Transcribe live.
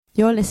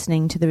You're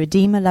listening to the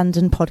Redeemer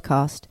London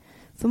podcast.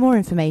 For more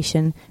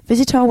information,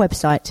 visit our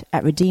website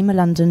at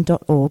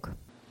redeemerlondon.org.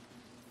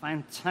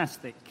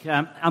 Fantastic.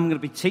 I'm going to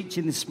be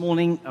teaching this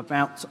morning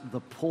about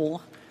the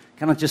poor.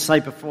 Can I just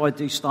say before I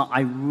do start, I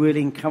really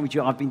encourage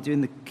you. I've been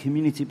doing the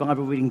Community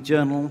Bible Reading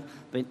Journal,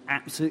 been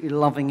absolutely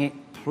loving it.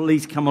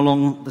 Please come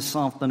along this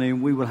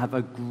afternoon. We will have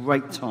a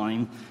great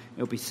time.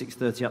 It'll be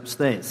 6:30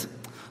 upstairs.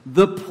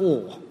 The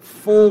poor.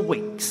 4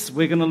 weeks.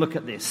 We're going to look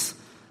at this.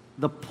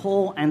 The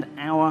poor and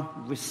our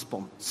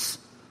response.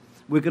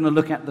 We're going to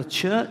look at the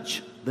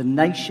church, the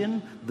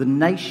nation, the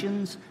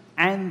nations,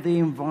 and the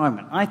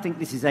environment. I think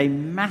this is a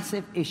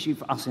massive issue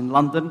for us in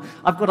London.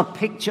 I've got a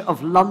picture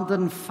of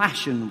London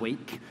Fashion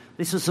Week.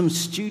 This are some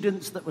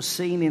students that were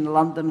seen in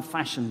London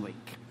Fashion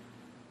Week.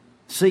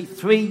 See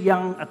 3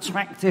 young,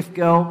 attractive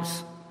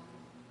girls,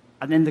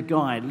 and then the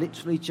guy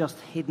literally just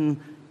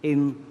hidden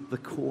in the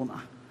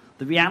corner.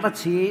 The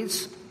reality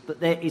is that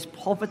there is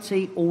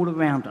poverty all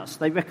around us.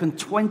 They reckon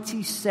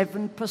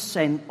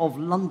 27% of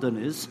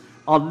Londoners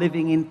are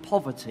living in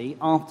poverty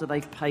after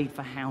they've paid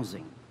for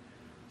housing.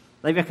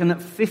 They reckon that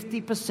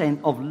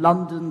 50% of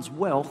London's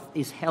wealth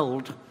is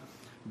held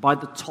by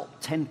the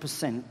top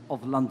 10%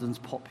 of London's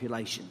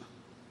population.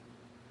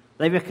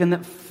 They reckon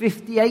that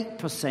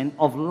 58%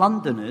 of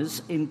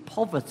Londoners in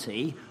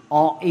poverty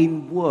are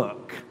in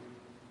work.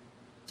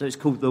 So it's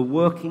called the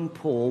working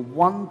poor.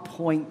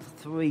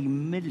 1.3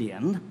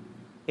 million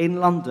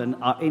in London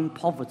are in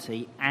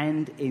poverty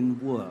and in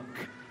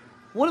work.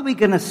 What are we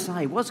going to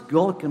say? What's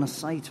God going to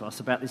say to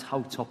us about this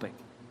whole topic?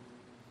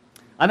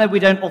 I know we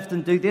don't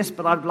often do this,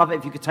 but I'd love it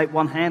if you could take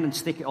one hand and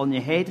stick it on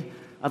your head.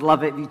 I'd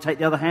love it if you take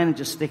the other hand and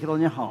just stick it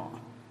on your heart.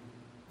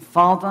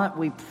 Father,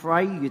 we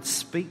pray you'd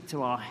speak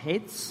to our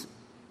heads,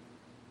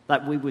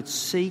 that we would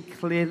see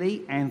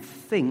clearly and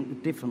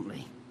think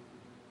differently.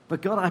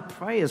 But God, I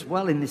pray as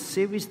well in this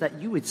series that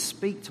you would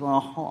speak to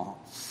our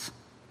hearts.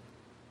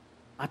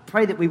 I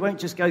pray that we won't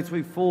just go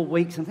through 4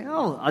 weeks and think,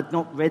 oh, I'd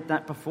not read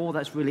that before,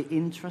 that's really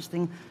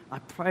interesting. I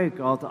pray,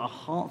 God, that our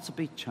hearts will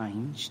be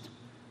changed,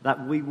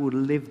 that we will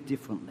live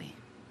differently.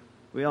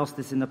 We ask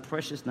this in the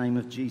precious name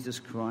of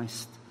Jesus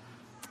Christ.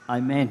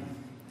 Amen.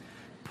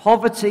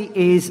 Poverty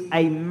is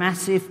a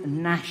massive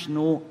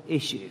national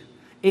issue.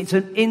 It's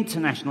an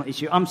international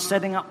issue. I'm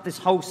setting up this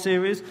whole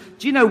series.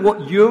 Do you know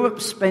what Europe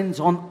spends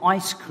on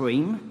ice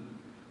cream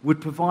would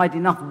provide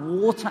enough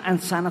water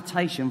and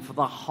sanitation for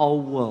the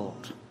whole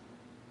world?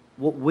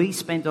 What we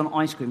spend on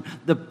ice cream.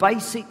 The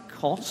basic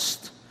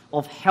cost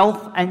of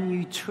health and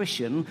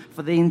nutrition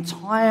for the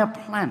entire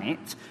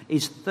planet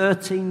is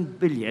 $13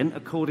 billion,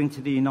 according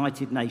to the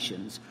United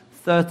Nations.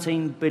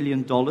 $13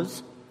 billion. Do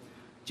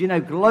you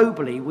know,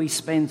 globally, we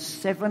spend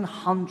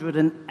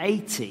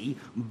 $780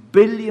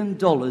 billion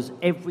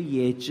every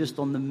year just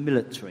on the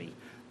military.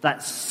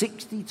 That's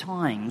 60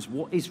 times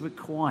what is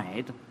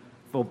required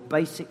for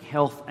basic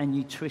health and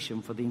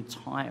nutrition for the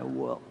entire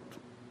world.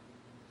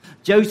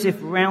 Joseph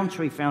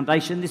Rowntree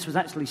Foundation, this was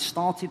actually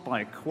started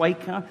by a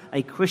Quaker,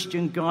 a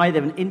Christian guy.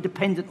 They're an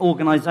independent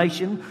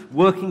organisation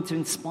working to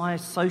inspire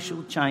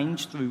social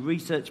change through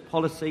research,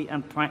 policy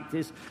and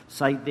practice.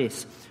 Say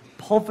this: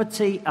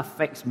 poverty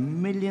affects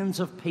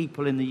millions of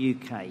people in the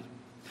UK.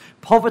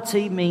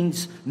 Poverty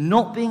means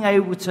not being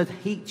able to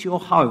heat your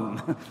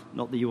home,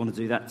 not that you want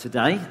to do that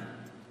today,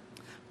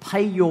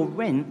 pay your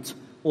rent,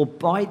 or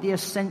buy the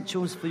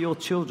essentials for your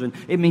children.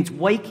 It means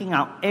waking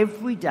up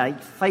every day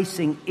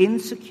facing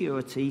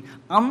insecurity,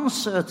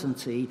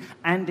 uncertainty,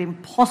 and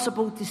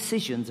impossible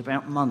decisions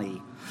about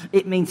money.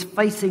 It means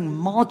facing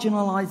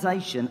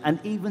marginalisation and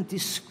even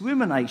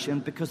discrimination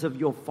because of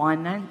your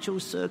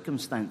financial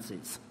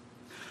circumstances.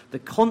 The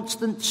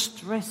constant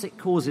stress it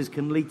causes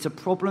can lead to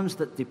problems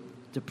that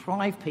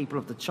deprive people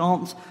of the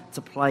chance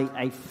to play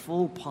a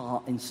full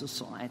part in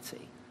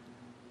society.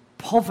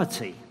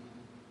 Poverty.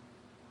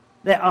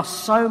 There are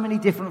so many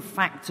different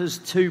factors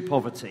to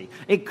poverty.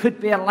 It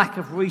could be a lack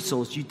of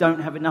resource, you don't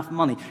have enough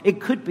money.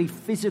 It could be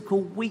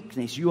physical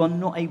weakness, you are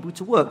not able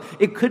to work.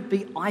 It could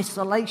be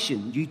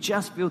isolation, you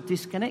just feel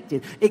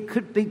disconnected. It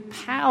could be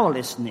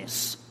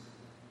powerlessness.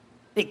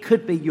 It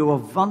could be you are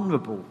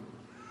vulnerable.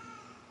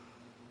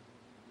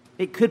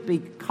 It could be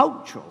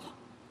cultural.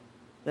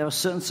 There are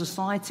certain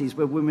societies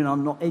where women are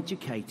not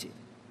educated.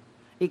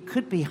 It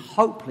could be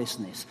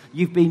hopelessness.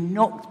 You've been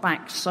knocked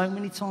back so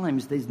many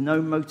times, there's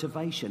no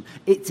motivation.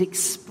 It's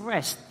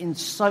expressed in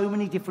so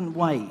many different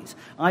ways.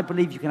 I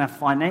believe you can have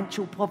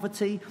financial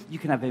poverty, you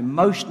can have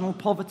emotional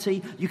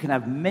poverty, you can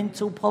have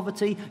mental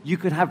poverty, you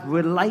could have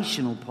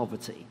relational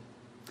poverty.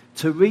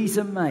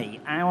 Theresa May,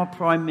 our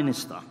Prime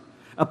Minister,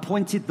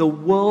 appointed the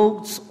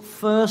world's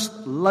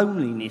first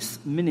loneliness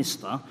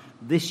minister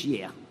this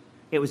year.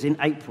 It was in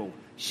April.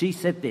 She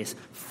said this: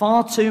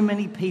 For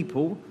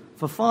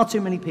far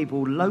too many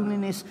people,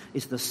 loneliness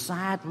is the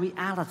sad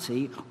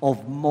reality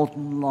of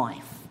modern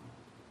life.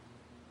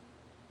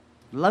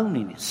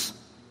 Loneliness.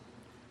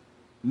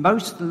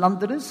 Most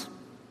Londoners,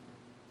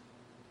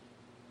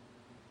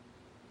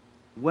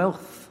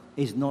 wealth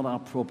is not our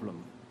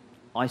problem.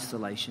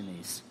 Isolation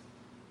is.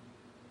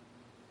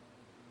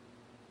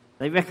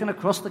 They reckon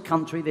across the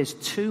country there's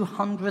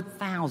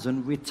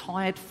 200,000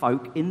 retired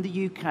folk in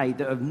the UK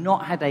that have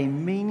not had a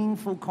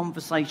meaningful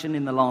conversation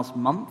in the last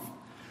month.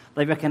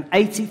 They reckon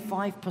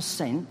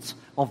 85%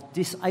 of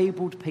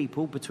disabled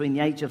people between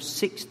the age of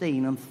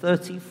 16 and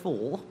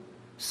 34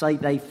 say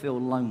they feel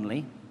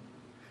lonely.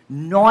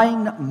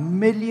 9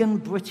 million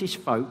British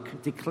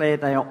folk declare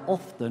they are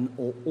often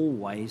or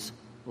always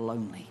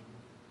lonely.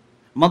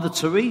 Mother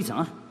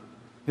Teresa,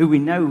 who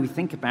we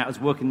think about as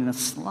working in a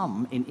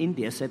slum in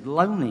India, said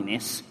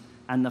loneliness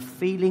and the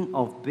feeling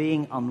of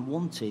being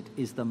unwanted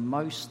is the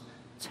most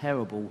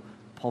terrible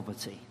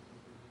poverty.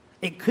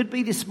 It could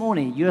be this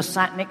morning you're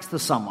sat next to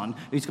someone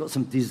who's got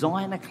some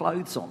designer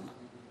clothes on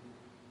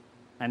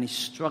and is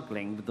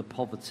struggling with the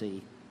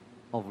poverty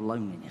of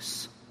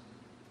loneliness.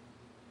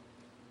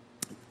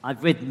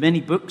 I've read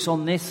many books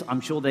on this. I'm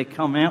sure they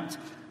come out.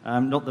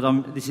 Not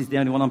that this is the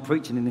only one I'm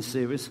preaching in this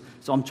series,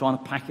 so I'm trying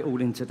to pack it all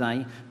in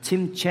today.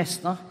 Tim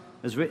Chester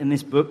has written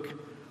this book.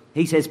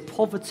 He says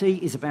poverty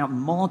is about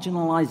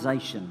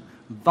marginalization,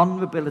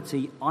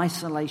 vulnerability,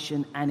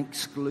 isolation, and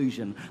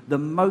exclusion. The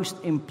most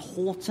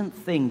important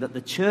thing that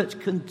the church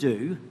can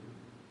do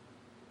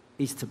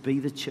is to be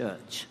the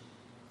church,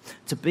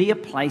 to be a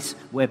place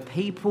where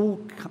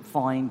people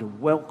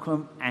find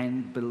welcome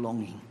and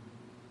belonging.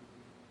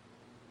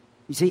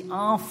 You see,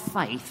 our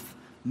faith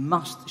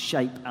must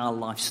shape our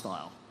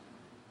lifestyle.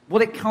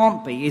 What it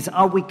can't be is,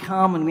 we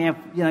come and we have,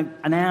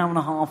 an hour and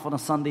a half on a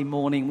Sunday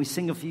morning, we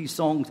sing a few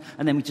songs,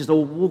 and then we just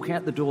all walk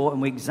out the door and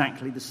we're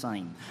exactly the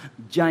same.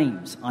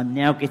 James, I'm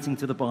now getting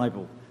to the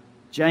Bible.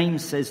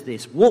 James says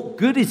this: what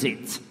good is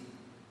it,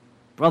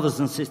 brothers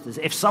and sisters,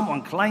 if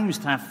someone claims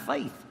to have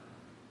faith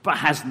but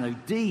has no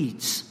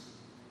deeds?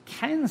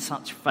 Can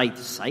such faith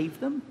save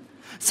them?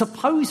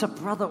 Suppose a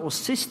brother or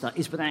sister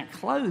is without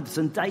clothes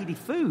and daily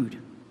food.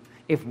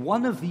 If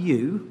one of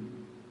you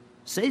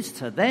says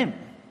to them,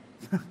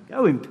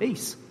 go in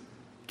peace,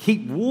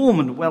 keep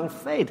warm and well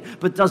fed,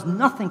 but does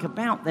nothing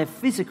about their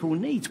physical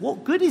needs,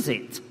 what good is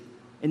it?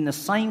 In the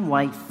same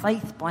way,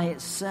 faith by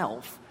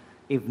itself,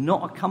 if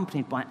not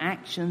accompanied by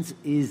actions,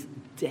 is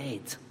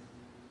dead.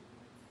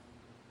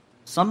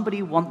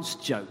 Somebody once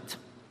joked,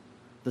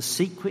 the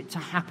secret to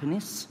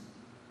happiness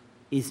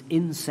is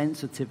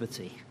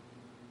insensitivity.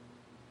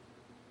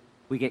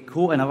 We get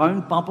caught in our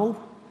own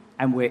bubble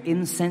and we're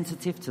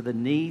insensitive to the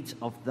needs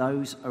of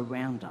those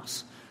around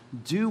us.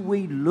 Do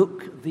we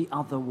look the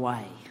other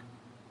way?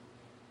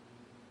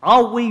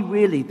 Are we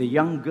really the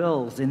young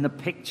girls in the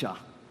picture?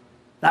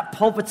 That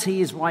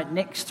poverty is right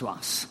next to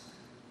us,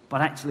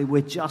 but actually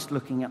we're just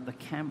looking at the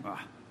camera.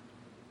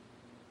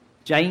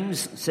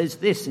 James says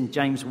this in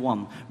James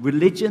 1,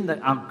 religion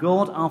that our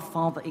God our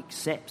Father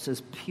accepts as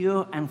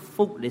pure and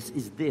faultless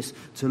is this,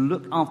 to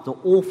look after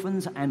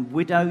orphans and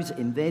widows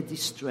in their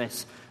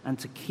distress and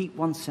to keep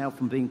oneself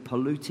from being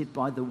polluted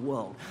by the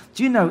world.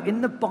 Do you know, in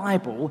the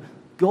Bible,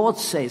 God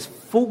says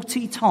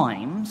 40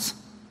 times,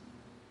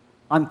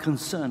 I'm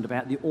concerned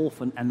about the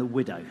orphan and the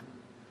widow.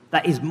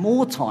 That is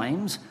more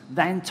times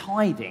than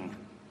tithing.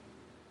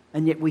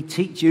 And yet we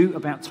teach you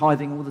about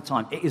tithing all the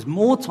time. It is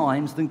more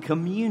times than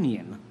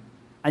communion.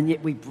 And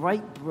yet we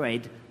break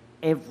bread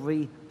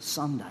every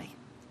Sunday.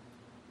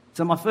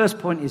 So my first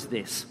point is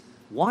this.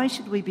 Why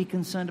should we be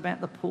concerned about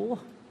the poor?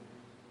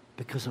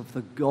 Because of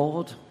the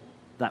God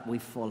that we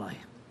follow.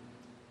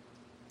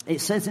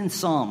 It says in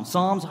Psalms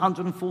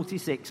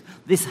 146,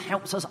 this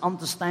helps us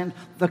understand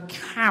the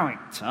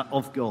character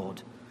of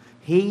God.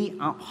 He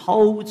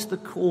upholds the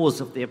cause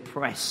of the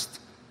oppressed.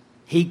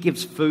 He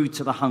gives food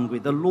to the hungry.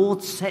 The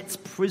Lord sets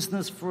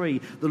prisoners free.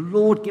 The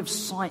Lord gives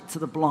sight to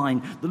the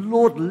blind. The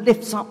Lord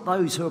lifts up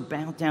those who are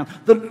bowed down.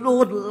 The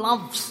Lord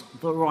loves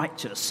the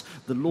righteous.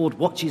 The Lord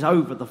watches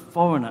over the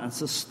foreigner and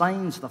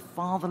sustains the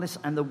fatherless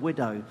and the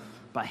widow,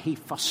 but he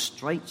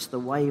frustrates the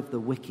way of the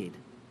wicked.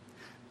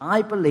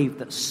 I believe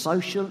that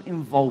social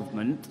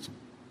involvement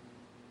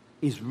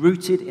is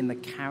rooted in the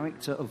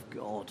character of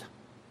God.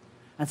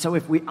 And so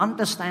if we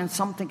understand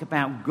something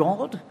about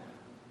God,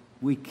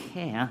 we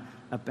care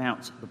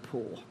about the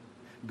poor.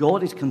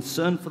 God is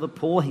concerned for the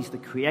poor. He's the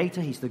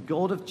creator. He's the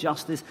God of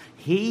justice.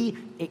 He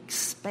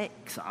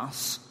expects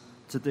us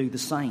to do the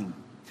same.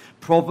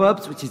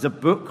 Proverbs, which is a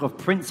book of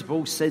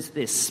principles, says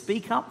this: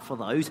 speak up for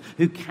those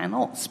who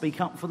cannot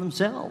speak up for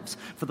themselves.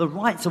 For the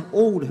rights of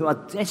all who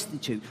are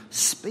destitute,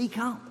 speak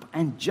up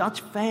and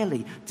judge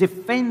fairly.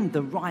 Defend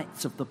the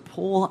rights of the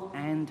poor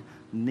and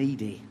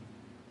needy.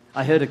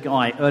 I heard a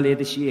guy earlier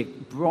this year,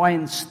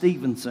 Brian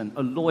Stevenson,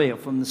 a lawyer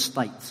from the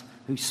States,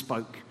 who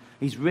spoke.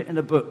 He's written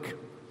a book,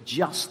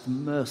 Just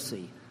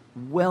Mercy,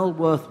 well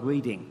worth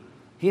reading.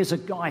 Here's a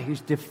guy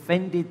who's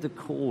defended the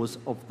cause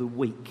of the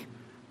weak,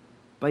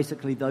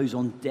 basically those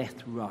on death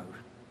row.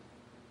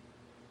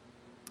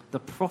 The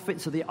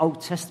prophets of the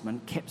Old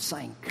Testament kept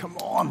saying, come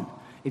on,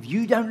 if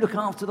you don't look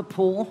after the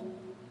poor,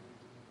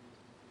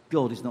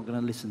 God is not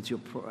going to listen to your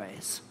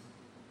prayers.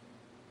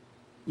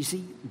 You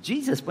see,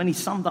 Jesus, when he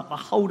summed up the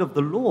whole of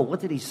the law, what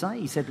did he say?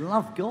 He said,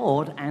 love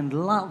God and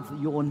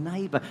love your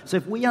neighbor. So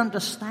if we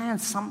understand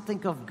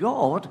something of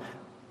God,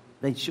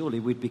 then surely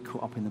we'd be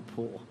caught up in the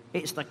poor.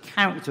 It's the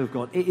character of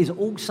God. It is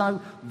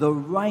also the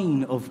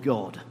reign of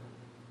God.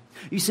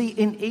 You see,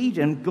 in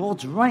Eden,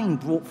 God's reign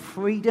brought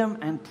freedom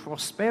and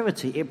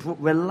prosperity. It brought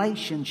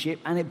relationship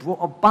and it brought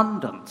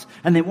abundance.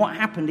 And then what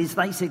happened is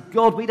they said,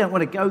 God, we don't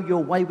want to go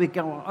your way, we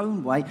go our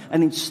own way.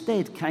 And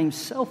instead came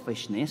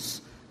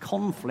selfishness,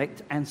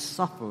 conflict and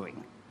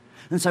suffering.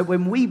 And so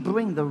when we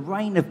bring the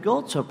reign of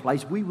God to a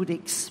place, we would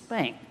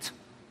expect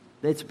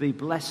there to be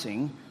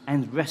blessing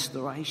and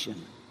restoration.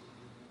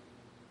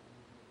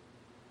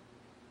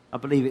 I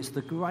believe it's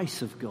the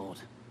grace of God.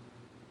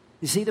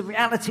 You see, the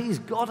reality is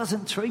God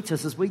doesn't treat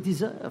us as we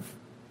deserve.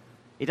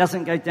 He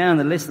doesn't go down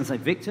the list and say,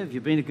 Victor, have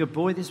you been a good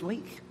boy this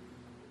week?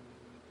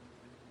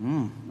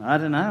 I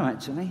don't know,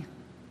 actually.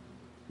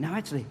 No,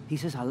 actually, he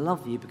says, I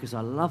love you because I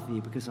love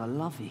you because I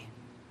love you.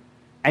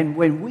 And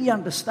when we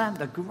understand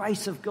the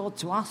grace of God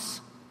to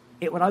us,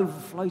 it will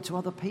overflow to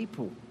other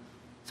people.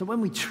 So when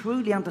we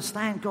truly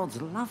understand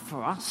God's love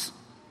for us,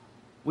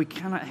 we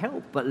cannot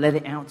help but let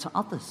it out to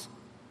others.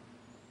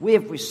 We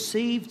have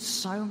received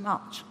so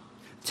much.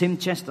 Tim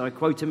Chester, I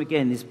quote him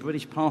again, this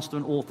British pastor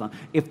and author.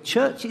 If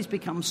churches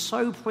become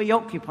so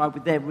preoccupied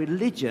with their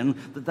religion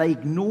that they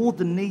ignore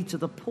the needs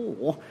of the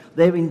poor,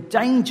 they're in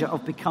danger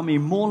of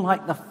becoming more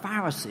like the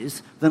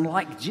Pharisees than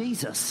like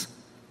Jesus.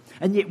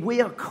 And yet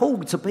we are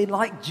called to be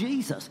like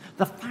Jesus.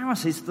 The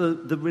Pharisees,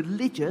 the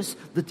religious,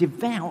 the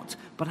devout,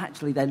 but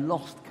actually they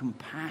lost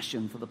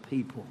compassion for the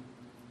people.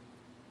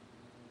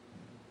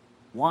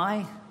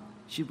 Why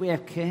should we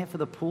have care for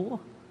the poor?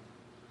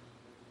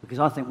 Because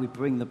I think we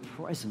bring the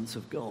presence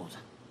of God.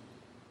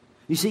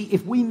 You see,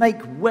 if we make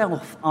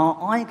wealth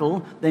our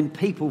idol, then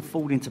people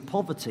fall into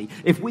poverty.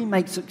 If we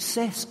make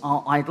success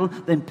our idol,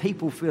 then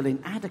people feel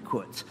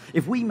inadequate.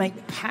 If we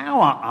make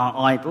power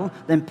our idol,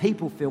 then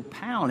people feel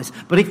powerless.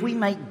 But if we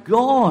make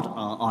God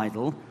our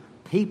idol,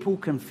 people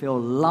can feel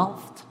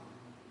loved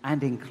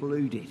and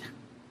included.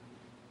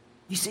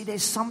 You see,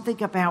 there's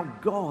something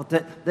about God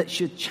that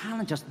should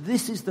challenge us.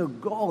 This is the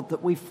God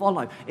that we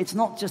follow. It's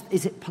not just,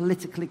 is it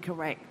politically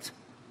correct?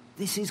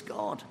 This is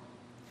God.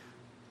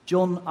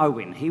 John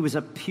Owen, he was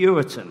a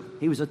Puritan.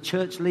 He was a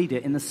church leader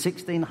in the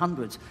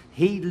 1600s.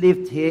 He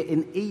lived here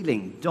in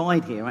Ealing,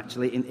 died here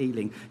actually in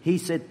Ealing. He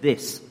said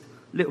this,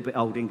 a little bit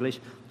old English,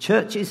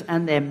 churches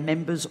and their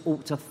members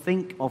ought to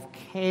think of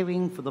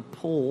caring for the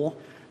poor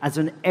as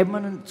an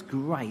eminent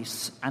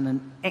grace and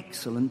an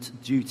excellent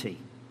duty.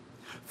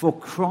 For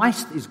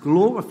Christ is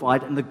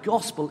glorified and the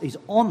gospel is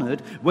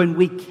honoured when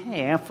we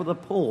care for the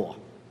poor.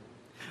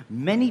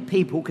 Many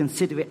people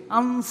consider it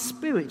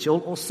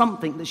unspiritual or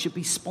something that should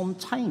be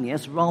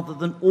spontaneous rather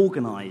than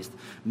organised.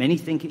 Many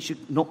think it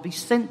should not be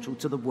central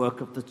to the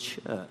work of the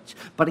church.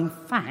 But in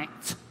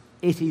fact,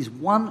 it is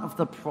one of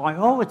the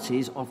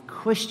priorities of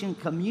Christian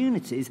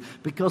communities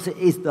because it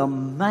is the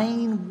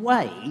main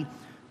way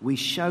we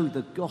show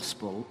the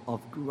gospel of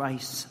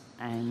grace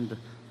and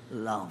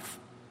love.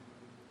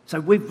 So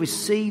we've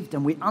received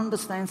and we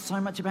understand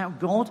so much about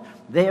God.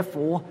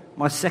 Therefore,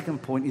 my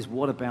second point is,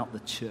 what about the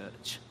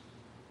church?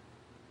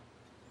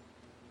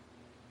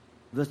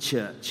 The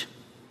church.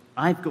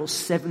 I've got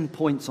 7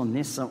 points on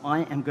this, so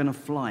I am going to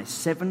fly.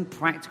 7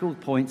 practical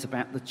points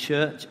about the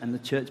church, and the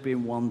church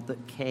being one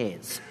that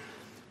cares.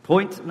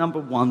 Point number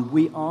 1,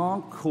 we are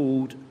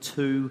called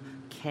to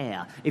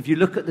care. If you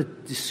look at the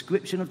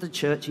description of the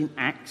church in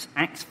Acts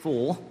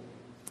 4,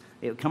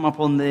 it'll come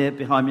up on there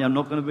behind me. I'm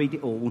not going to read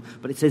it all,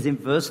 but it says in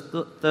verse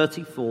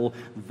 34,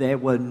 there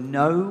were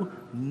no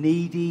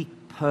needy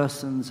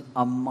persons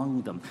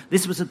among them.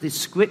 This was a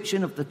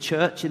description of the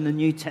church in the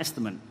New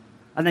Testament.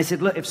 And they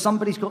said, look, if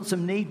somebody's got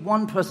some need,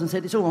 one person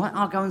said, it's all right,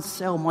 I'll go and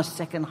sell my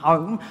second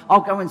home. I'll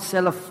go and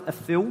sell a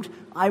field.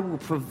 I will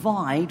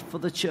provide for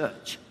the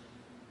church.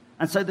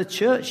 And so the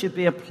church should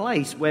be a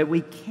place where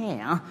we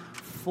care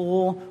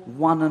for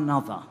one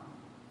another.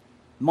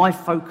 My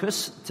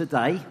focus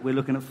today, we're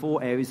looking at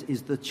 4 areas,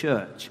 is the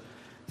church.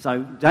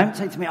 So don't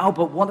say to me, oh,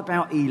 but what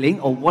about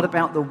Ealing? Or what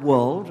about the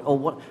world? Or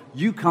what?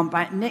 You come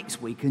back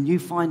next week and you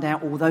find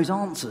out all those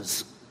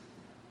answers.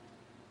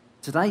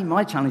 Today,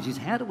 my challenge is,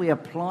 how do we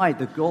apply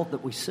the God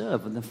that we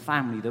serve and the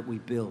family that we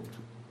build?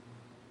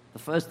 The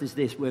first is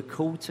this: we're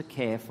called to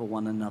care for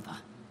one another.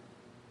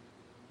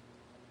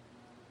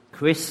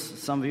 Chris,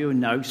 some of you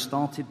know,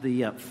 started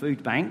the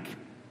food bank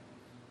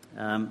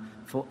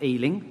for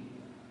Ealing.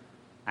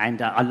 And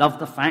I love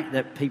the fact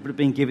that people have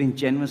been giving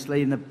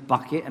generously in the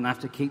bucket and have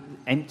to keep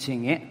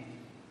emptying it.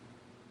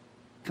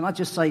 Can I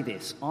just say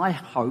this? I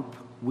hope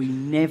we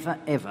never,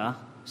 ever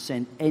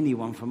send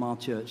anyone from our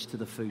church to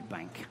the food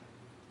bank.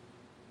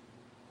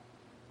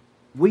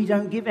 We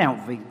don't give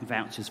out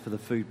vouchers for the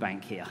food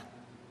bank here.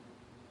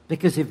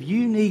 Because if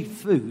you need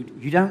food,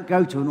 you don't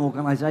go to an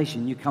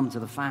organisation, you come to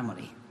the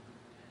family.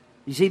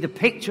 You see, the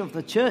picture of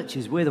the church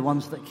is we're the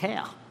ones that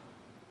care.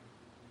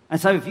 And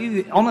so if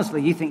you,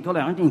 honestly, you think, God,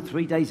 I need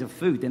 3 days of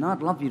food, then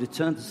I'd love you to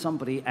turn to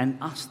somebody and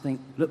us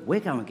think, look, we're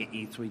going to get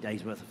you 3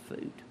 days worth of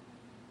food.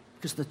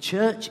 Because the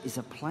church is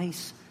a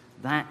place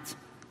that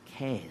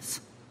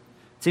cares.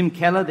 Tim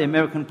Keller, the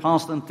American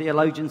pastor and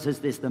theologian, says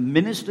this: the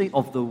ministry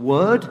of the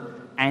word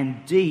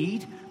and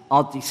deed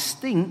are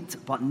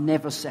distinct but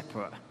never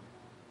separate.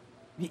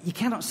 You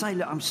cannot say,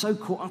 look, I'm so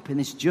caught up in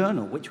this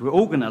journal, which we're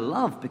all going to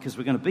love because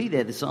we're going to be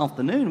there this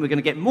afternoon. We're going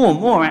to get more and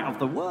more out of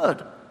the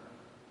word.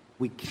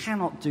 We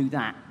cannot do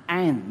that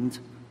and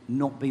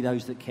not be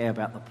those that care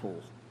about the poor.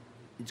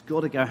 It's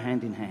got to go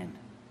hand in hand.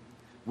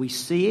 We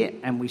see it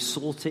and we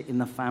sort it in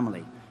the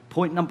family.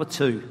 Point number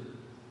 2.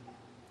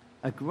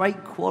 A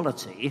great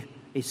quality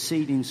is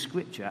seen in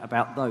Scripture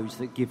about those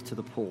that give to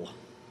the poor.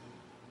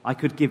 I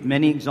could give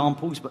many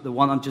examples, but the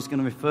one I'm just going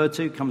to refer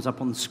to comes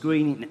up on the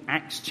screen in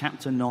Acts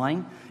chapter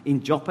 9.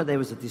 In Joppa, there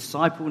was a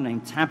disciple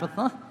named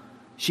Tabitha.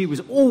 She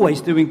was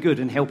always doing good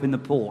and helping the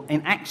poor.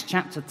 In Acts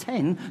chapter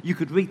 10, you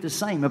could read the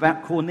same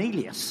about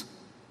Cornelius.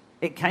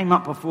 It came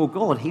up before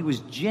God. He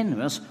was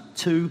generous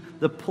to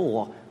the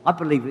poor. I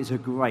believe it's a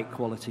great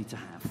quality to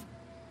have.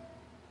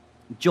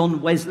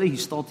 John Wesley, who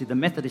started the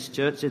Methodist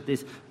Church, said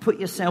this: put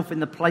yourself in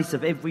the place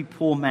of every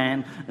poor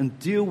man and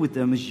deal with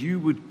them as you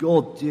would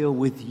God deal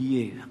with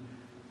you.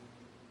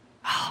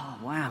 Oh,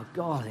 wow,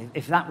 God,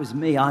 if that was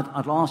me,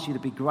 I'd ask you to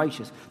be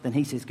gracious. Then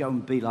he says, go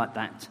and be like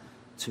that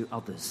to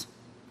others.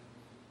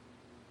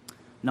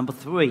 Number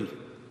 3,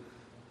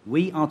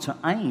 we are to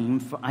aim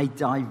for a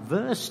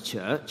diverse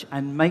church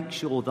and make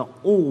sure that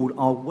all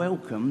are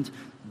welcomed.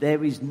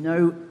 There is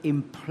no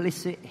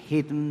implicit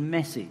hidden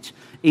message.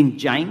 In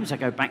James, I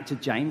go back to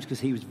James because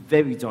he was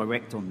very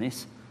direct on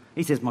this.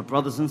 He says, my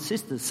brothers and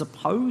sisters,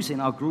 suppose in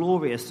our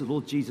glorious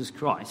Lord Jesus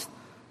Christ,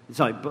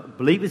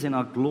 believers in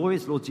our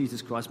glorious Lord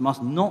Jesus Christ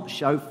must not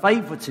show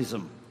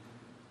favoritism.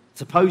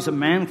 Suppose a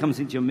man comes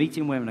into your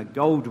meeting wearing a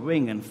gold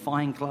ring and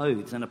fine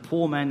clothes, and a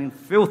poor man in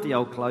filthy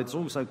old clothes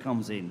also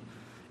comes in.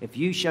 If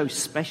you show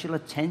special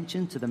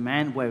attention to the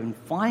man wearing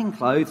fine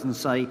clothes and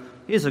say,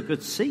 here's a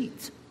good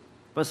seat,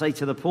 but say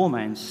to the poor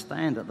man,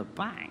 stand at the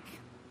back,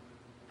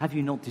 have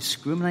you not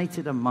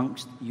discriminated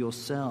amongst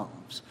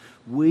yourselves?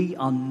 We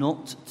are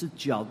not to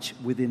judge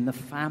within the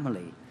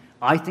family.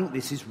 I think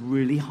this is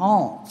really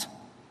hard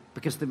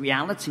because the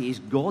reality is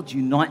God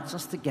unites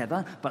us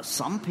together, but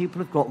some people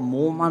have got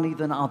more money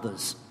than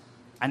others.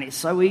 And it's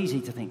so easy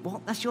to think,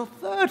 what, that's your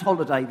 3rd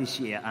holiday this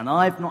year, and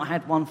I've not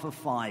had one for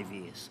 5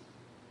 years.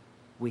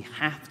 We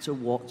have to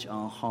watch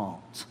our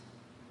heart.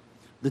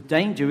 The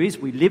danger is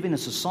we live in a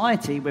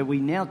society where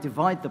we now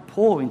divide the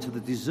poor into the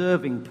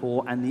deserving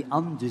poor and the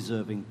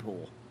undeserving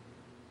poor.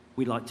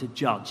 We like to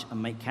judge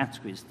and make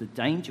categories. The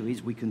danger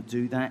is we can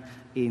do that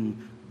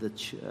in the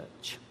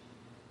church.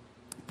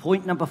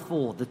 Point number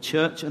 4, the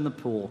church and the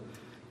poor.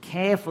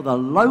 Care for the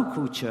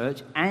local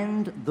church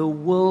and the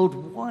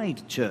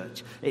worldwide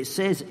church. It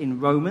says in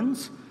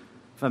Romans,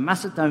 for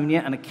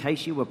Macedonia and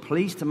Achaia were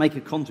pleased to make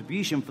a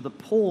contribution for the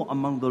poor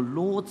among the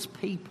Lord's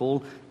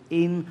people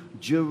in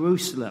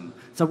Jerusalem.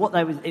 So what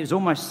it was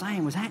almost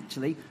saying was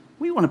actually,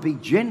 we want to be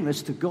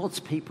generous to God's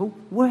people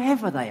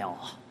wherever they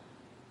are.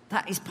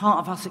 That is part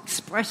of us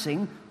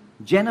expressing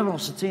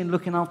generosity and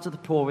looking after the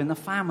poor in the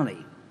family.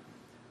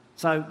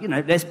 So,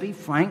 let's be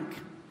frank.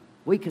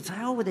 We could say,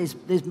 oh, well,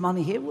 there's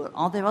money here. Well,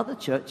 are there other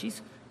churches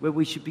where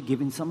we should be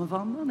giving some of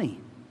our money?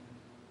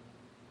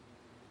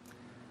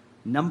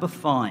 Number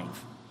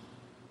 5.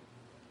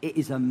 It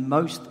is a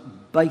most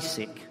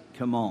basic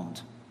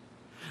command.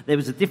 There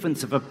was a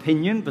difference of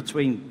opinion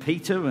between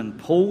Peter and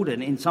Paul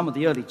and in some of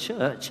the early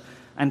church,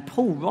 and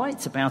Paul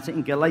writes about it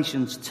in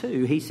Galatians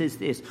 2. He says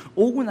this: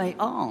 all they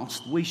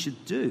asked we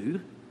should do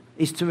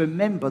is to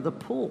remember the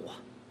poor.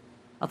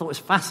 I thought it was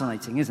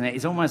fascinating, isn't it?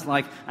 It's almost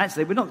like,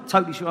 actually, we're not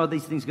totally sure how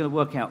these things are going to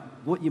work out.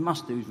 What you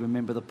must do is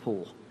remember the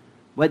poor.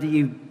 Whether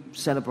you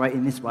celebrate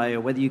in this way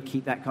or whether you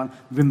keep that kind,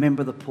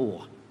 remember the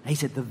poor. And he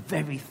said, the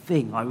very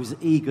thing I was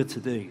eager to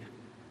do.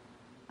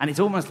 And it's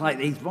almost like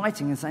he's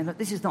writing and saying, look,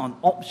 this is not an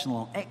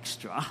optional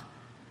extra.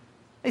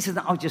 This is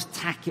that I'll just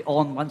tack it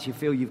on once you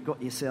feel you've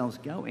got yourselves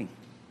going.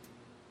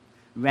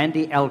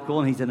 Randy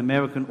Alcorn, he's an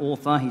American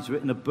author. He's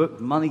written a book,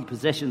 Money,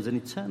 Possessions, and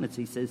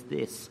Eternity, says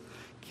this: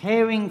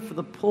 caring for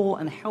the poor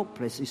and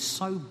helpless is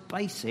so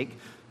basic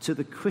to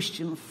the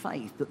Christian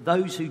faith that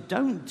those who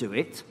don't do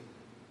it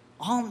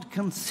aren't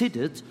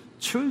considered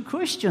true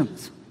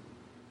Christians.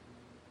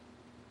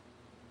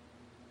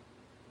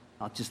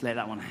 I'll just let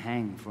that one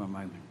hang for a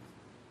moment.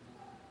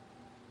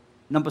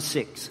 Number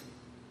 6,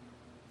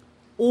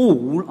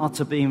 all are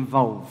to be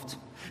involved.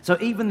 So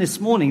even this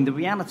morning, the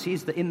reality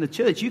is that in the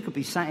church, you could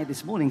be sat here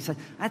this morning and say,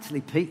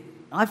 actually, Pete,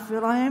 I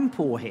feel I am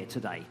poor here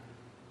today.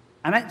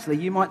 And actually,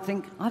 you might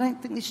think, I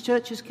don't think this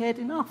church has cared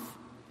enough.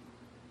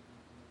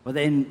 Well,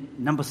 then,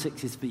 number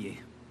 6 is for you.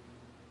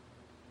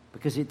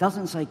 Because it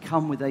doesn't say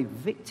come with a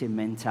victim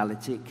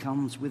mentality, it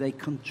comes with a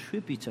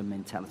contributor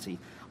mentality.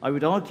 I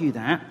would argue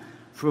that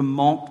from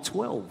Mark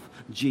 12.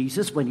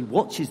 Jesus, when he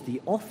watches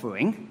the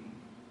offering,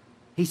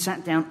 he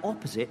sat down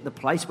opposite the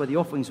place where the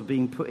offerings were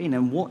being put in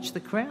and watched the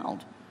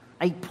crowd.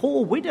 A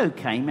poor widow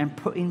came and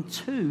put in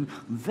 2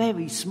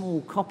 very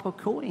small copper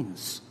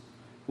coins,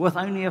 worth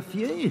only a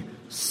few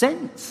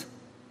cents.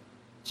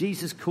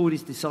 Jesus called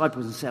his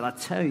disciples and said, I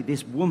tell you,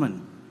 this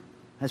woman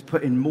has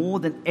put in more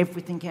than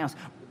everything else.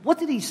 What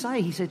did he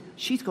say? He said,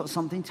 she's got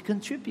something to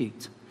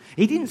contribute.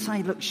 He didn't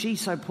say, look,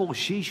 she's so poor,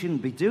 she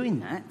shouldn't be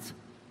doing that.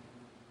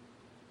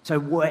 So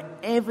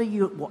whatever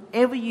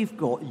you've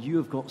got, you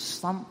have got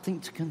something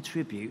to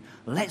contribute.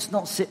 Let's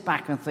not sit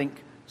back and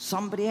think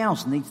somebody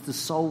else needs to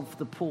solve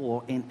the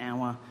poor in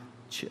our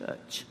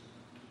church.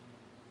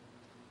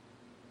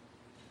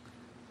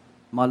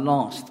 My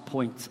last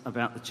point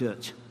about the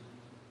church.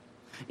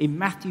 In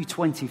Matthew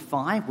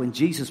 25, when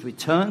Jesus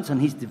returns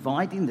and he's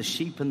dividing the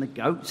sheep and the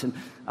goats, and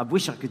I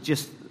wish I could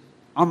just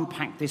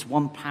unpack this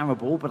one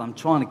parable, but I'm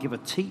trying to give a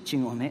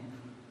teaching on it.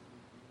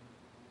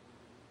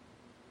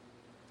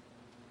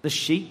 The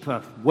sheep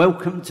are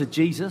welcome to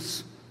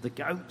Jesus, the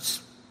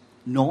goats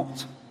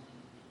not.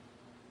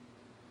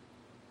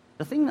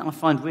 The thing that I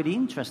find really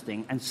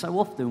interesting, and so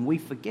often we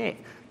forget,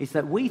 is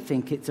that we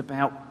think it's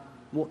about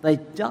what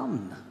they've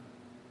done.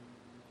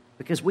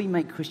 Because we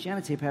make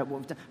Christianity about what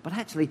we've done. But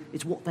actually,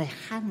 it's what they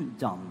hadn't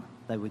done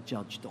they were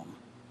judged on.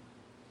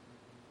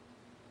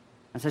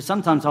 And so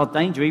sometimes our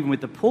danger, even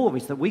with the poor,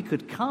 is that we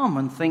could come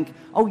and think,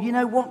 oh, you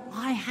know what?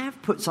 I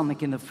have put something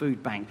in the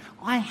food bank.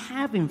 I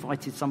have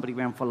invited somebody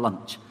around for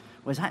lunch.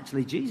 Whereas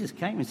actually Jesus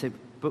came and said,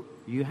 but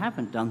you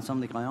haven't done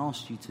something I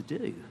asked you to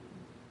do.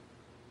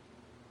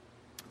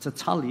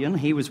 Tertullian,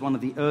 he was one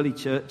of the early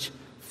church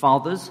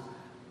fathers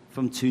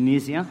from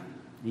Tunisia.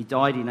 He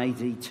died in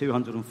AD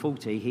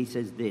 240. He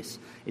says this: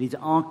 it is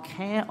our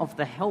care of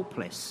the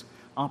helpless,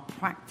 our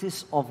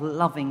practice of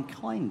loving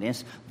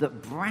kindness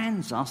that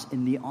brands us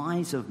in the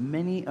eyes of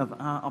many of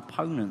our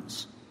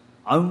opponents.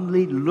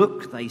 Only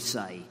look, they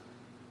say,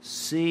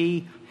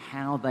 see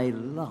how they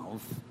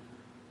love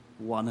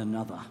one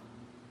another.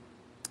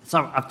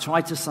 So I've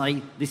tried to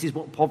say this is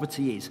what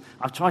poverty is.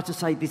 I've tried to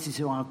say this is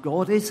who our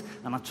God is.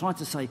 And I've tried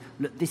to say,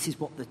 look, this is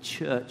what the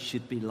church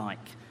should be like.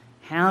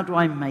 How do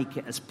I make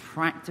it as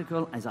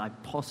practical as I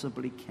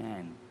possibly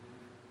can?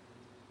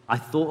 I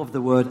thought of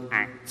the word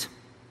act.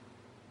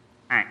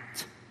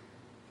 Act.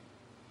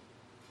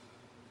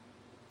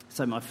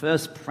 So my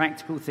first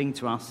practical thing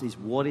to us is,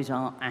 what is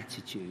our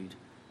attitude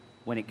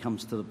when it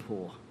comes to the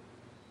poor?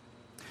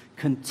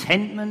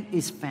 Contentment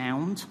is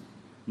found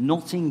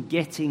not in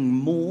getting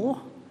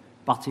more,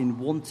 but in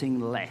wanting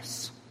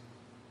less.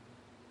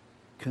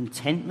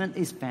 Contentment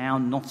is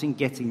found not in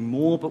getting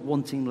more, but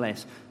wanting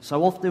less.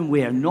 So often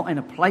we are not in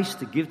a place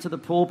to give to the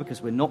poor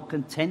because we're not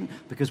content,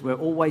 because we're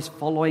always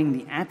following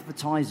the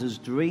advertiser's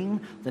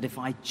dream that if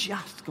I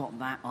just got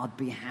that, I'd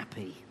be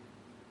happy.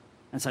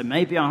 And so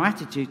maybe our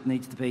attitude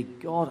needs to be,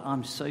 God,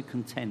 I'm so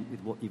content with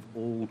what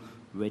you've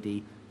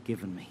already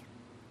given me.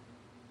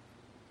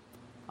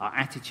 Our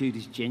attitude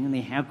is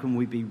genuinely, how can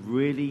we be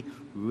really,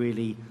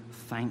 really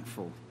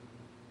thankful?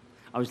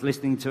 I was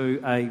listening to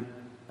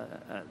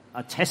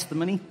a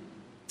testimony.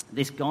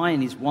 This guy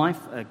and his wife,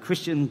 a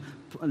Christian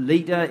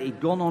leader, he'd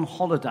gone on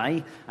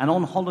holiday, and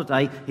on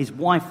holiday his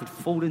wife had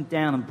fallen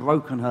down and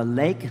broken her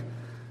leg,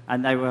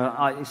 and they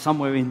were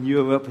somewhere in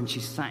Europe, and she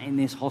sat in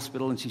this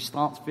hospital and she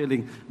starts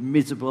feeling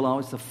miserable. Oh,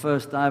 it's the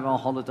first day of our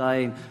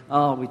holiday,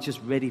 and we're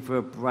just ready for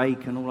a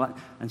break and all that.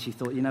 And she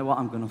thought, you know what,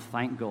 I'm going to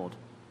thank God.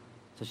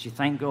 So she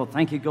thanked God.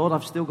 Thank you, God,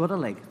 I've still got a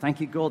leg.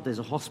 Thank you, God, there's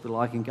a hospital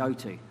I can go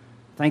to.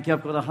 Thank you,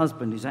 I've got a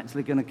husband who's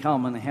actually going to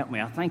come and help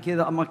me. I thank you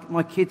that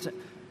my kids...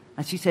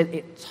 And she said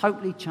it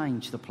totally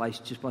changed the place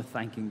just by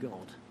thanking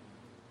God.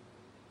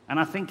 And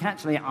I think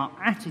actually our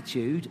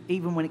attitude,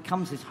 even when it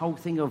comes to this whole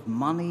thing of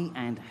money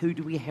and who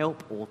do we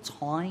help, or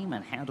time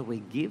and how do we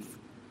give,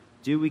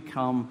 do we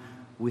come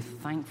with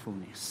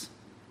thankfulness?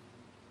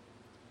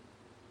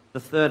 The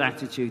third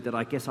attitude that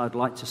I guess I'd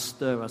like to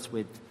stir us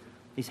with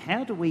is,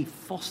 how do we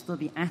foster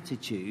the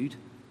attitude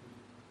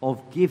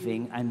of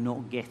giving and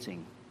not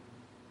getting?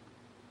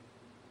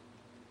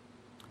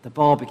 The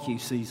barbecue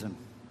season.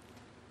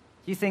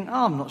 You think,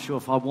 I'm not sure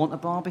if I want a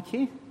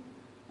barbecue.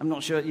 I'm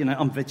not sure,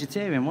 I'm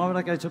vegetarian. Why would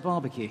I go to a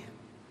barbecue?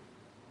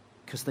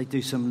 Because they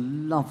do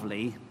some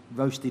lovely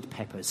roasted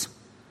peppers.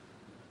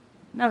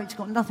 No, it's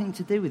got nothing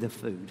to do with the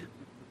food.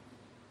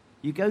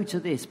 You go to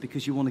this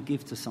because you want to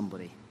give to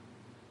somebody.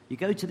 You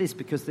go to this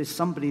because there's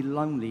somebody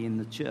lonely in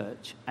the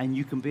church and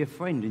you can be a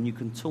friend and you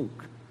can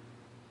talk.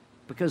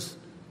 Because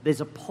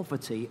there's a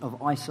poverty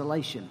of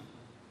isolation.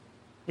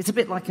 It's a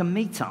bit like a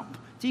meet-up.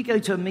 Do you go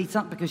to a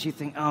meet-up because you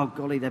think, oh,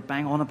 golly, they're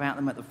bang on about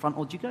them at the front?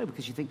 Or do you go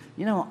because you think,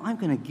 you know what, I'm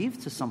going to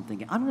give to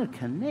something. I'm going to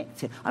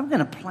connect here. I'm going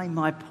to play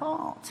my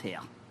part here.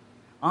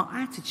 Our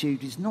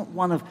attitude is not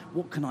one of,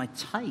 what can I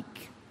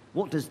take?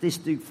 What does this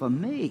do for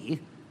me?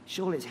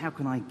 Surely it's, how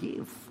can I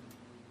give?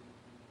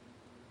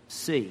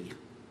 C,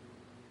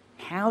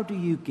 how do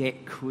you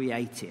get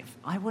creative?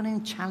 I want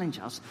to challenge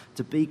us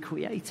to be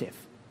creative.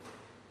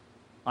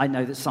 I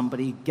know that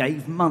somebody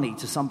gave money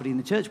to somebody in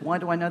the church. Why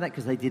do I know that?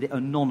 Because they did it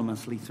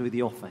anonymously through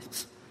the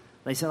office.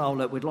 They said, oh,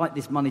 look, we'd like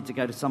this money to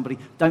go to somebody.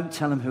 Don't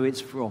tell them who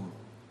it's from.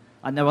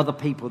 I know other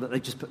people that they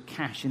just put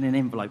cash in an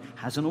envelope.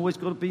 Hasn't always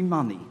got to be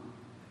money.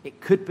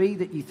 It could be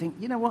that you think,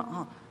 you know what,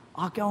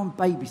 I'll go and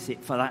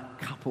babysit for that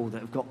couple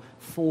that have got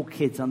 4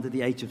 kids under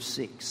the age of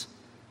 6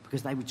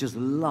 because they would just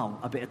love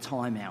a bit of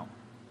time out.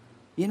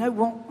 You know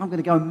what? I'm going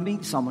to go and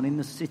meet someone in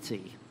the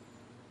city.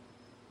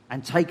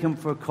 and take them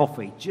for a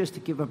coffee just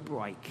to give a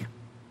break.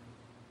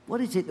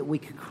 What is it that we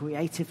could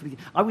creatively do?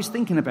 I was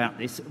thinking about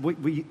this. We're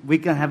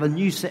going to have a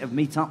new set of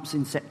meetups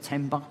in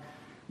September.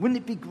 Wouldn't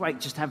it be great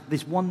just to have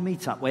this one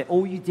meetup where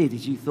all you did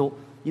is you thought,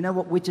 you know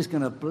what, we're just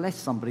going to bless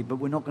somebody, but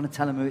we're not going to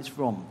tell them who it's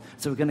from.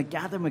 So we're going to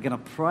gather and we're going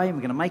to pray and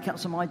we're going to make up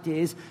some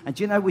ideas. And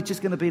do you know, we're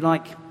just going to be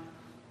like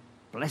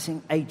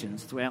blessing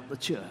agents throughout the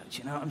church.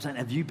 You know what I'm saying?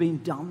 Have you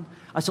been done?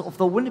 I sort of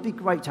thought, wouldn't it be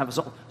great to have a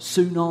sort of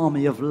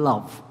tsunami of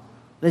love?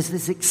 There's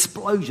this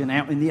explosion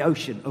out in the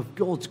ocean of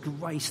God's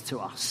grace to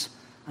us.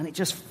 And it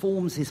just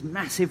forms this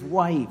massive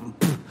wave.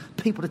 And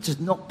people are just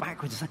knocked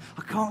backwards and say,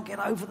 I can't get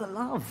over the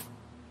love.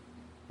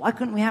 Why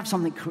couldn't we have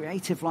something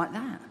creative like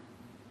that?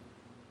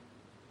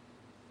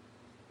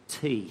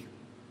 T.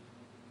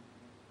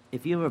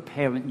 If you're a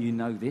parent, you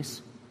know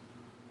this.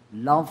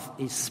 Love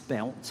is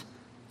spelt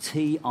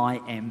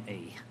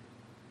T-I-M-E.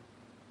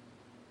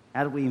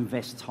 How do we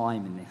invest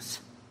time in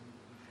this?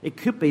 It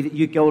could be that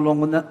you go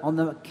along on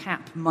the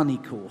CAP money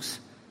course.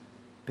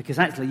 Because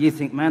actually you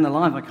think, man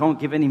alive, I can't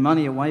give any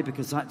money away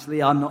because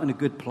actually I'm not in a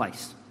good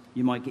place.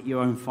 You might get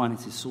your own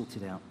finances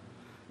sorted out.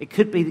 It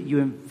could be that you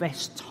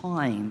invest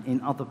time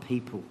in other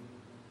people.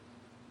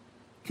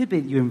 It could be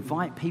that you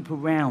invite people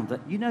around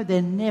that you know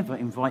they'll never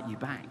invite you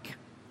back.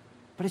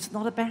 But it's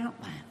not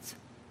about that.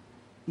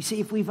 You see,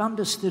 if we've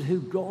understood who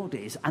God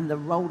is and the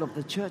role of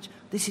the church,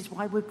 this is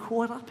why we're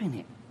caught up in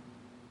it.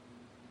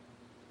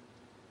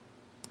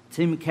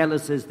 Tim Keller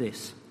says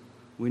this.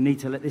 We need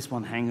to let this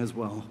one hang as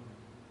well.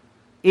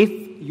 If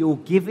your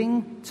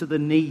giving to the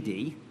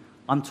needy,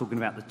 I'm talking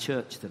about the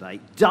church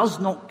today, does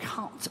not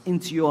cut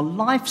into your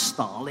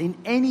lifestyle in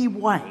any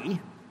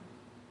way,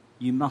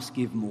 you must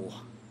give more.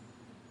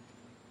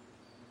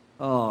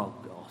 Oh,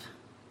 God.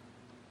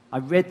 I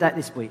read that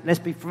this week. Let's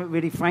be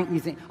really frank.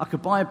 You think, I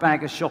could buy a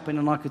bag of shopping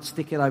and I could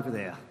stick it over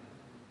there.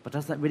 But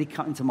does that really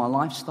cut into my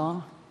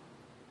lifestyle?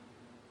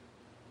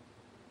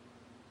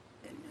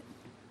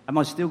 Am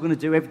I still going to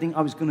do everything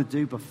I was going to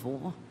do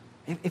before?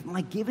 If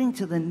my giving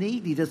to the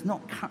needy does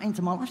not cut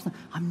into my lifestyle,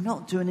 I'm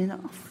not doing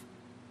enough.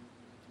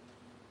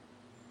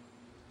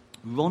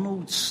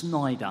 Ronald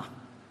Snyder,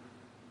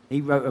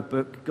 he wrote a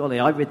book. Golly,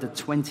 I read the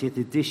 20th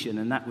edition,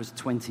 and that was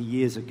 20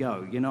 years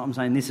ago. You know what I'm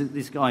saying?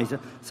 This guy,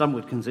 some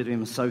would consider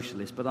him a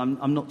socialist, but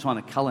I'm not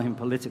trying to colour him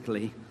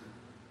politically.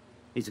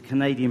 He's a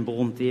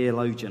Canadian-born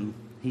theologian.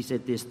 He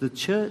said this: the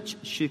church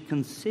should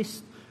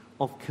consist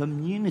of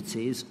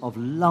communities of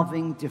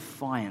loving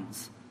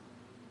defiance.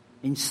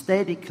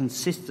 Instead, it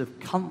consists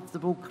of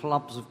comfortable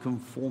clubs of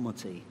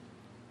conformity.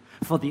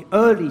 For the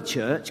early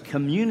church,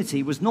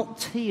 community was not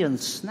tea and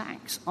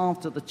snacks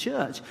after the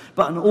church,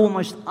 but an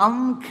almost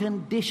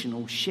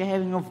unconditional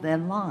sharing of their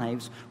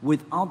lives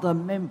with other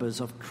members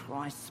of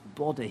Christ's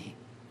body.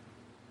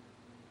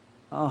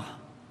 Oh,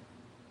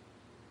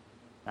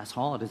 that's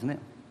hard, isn't it?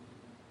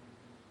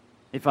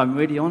 If I'm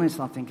really honest,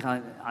 I think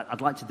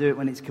I'd like to do it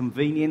when it's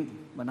convenient,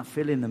 when I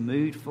feel in the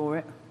mood for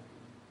it.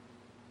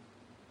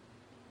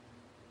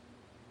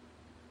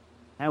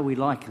 How we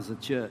like as a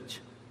church,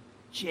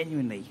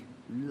 genuinely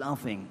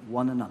loving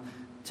one another.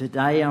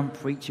 Today I'm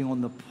preaching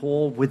on the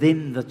poor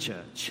within the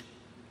church.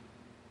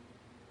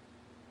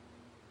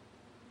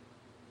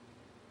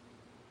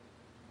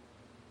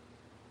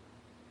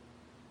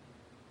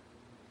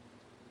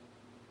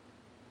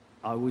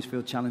 I always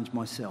feel challenged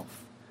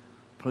myself.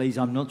 Please,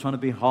 I'm not trying to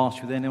be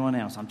harsh with anyone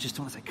else. I'm just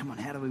trying to say, come on,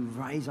 how do we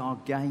raise our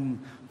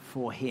game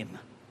for him?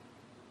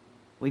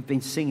 We've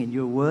been singing,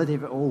 you're worthy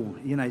of it all.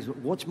 You know,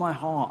 watch my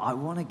heart. I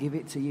want to give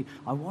it to you.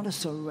 I want to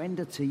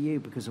surrender to you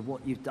because of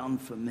what you've done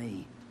for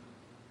me.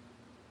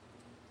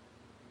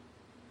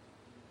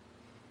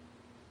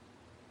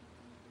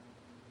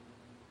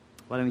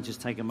 Why don't we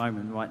just take a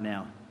moment right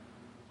now?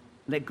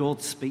 Let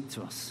God speak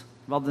to us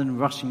rather than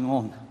rushing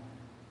on.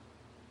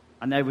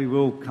 I know we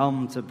will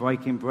come to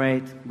breaking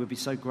bread. We'll be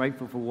so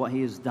grateful for what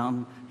he has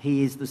done.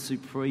 He is the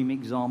supreme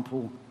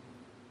example.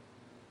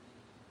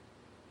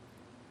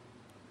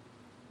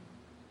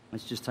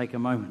 Let's just take a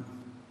moment.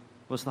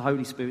 What's the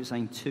Holy Spirit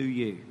saying to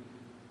you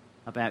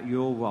about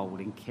your role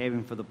in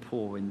caring for the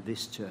poor in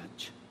this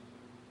church?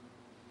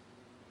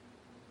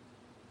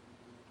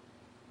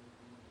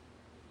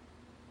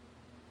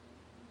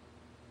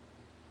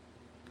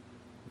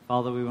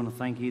 Father, we want to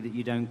thank you that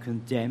you don't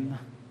condemn.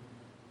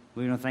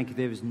 We want to thank you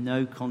there is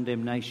no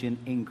condemnation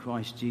in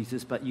Christ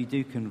Jesus, but you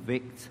do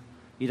convict.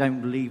 You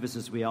don't leave us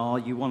as we are.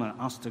 You want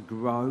us to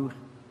grow.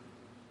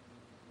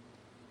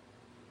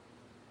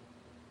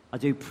 I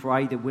do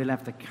pray that we'll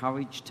have the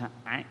courage to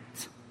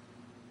act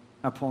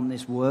upon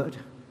this word.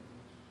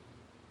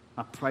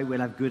 I pray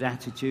we'll have good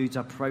attitudes.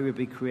 I pray we'll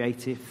be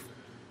creative.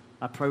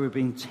 I pray we'll be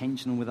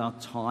intentional with our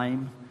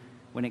time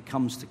when it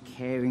comes to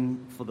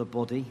caring for the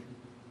body.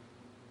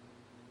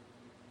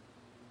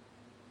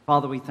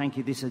 Father, we thank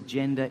you this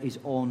agenda is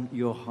on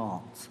your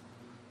heart.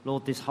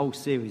 Lord, this whole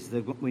series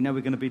that we know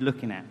we're going to be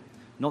looking at,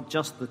 not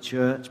just the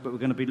church, but we're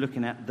going to be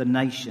looking at the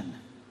nation.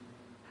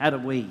 How do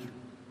we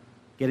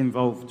get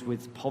involved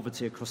with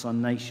poverty across our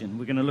nation?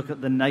 We're going to look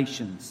at the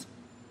nations.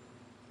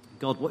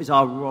 God, what is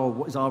our role?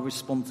 What is our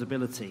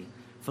responsibility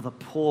for the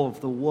poor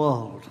of the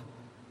world.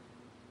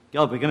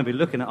 God, we're going to be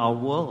looking at our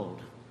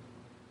world.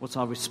 What's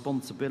our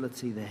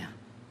responsibility there?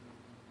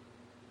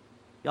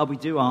 God, we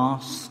do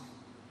ask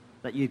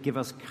that you'd give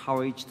us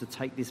courage to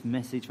take this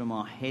message from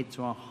our head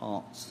to our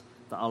hearts,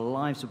 that our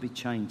lives will be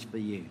changed for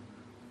you.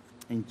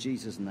 In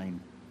Jesus'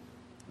 name,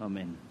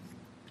 amen.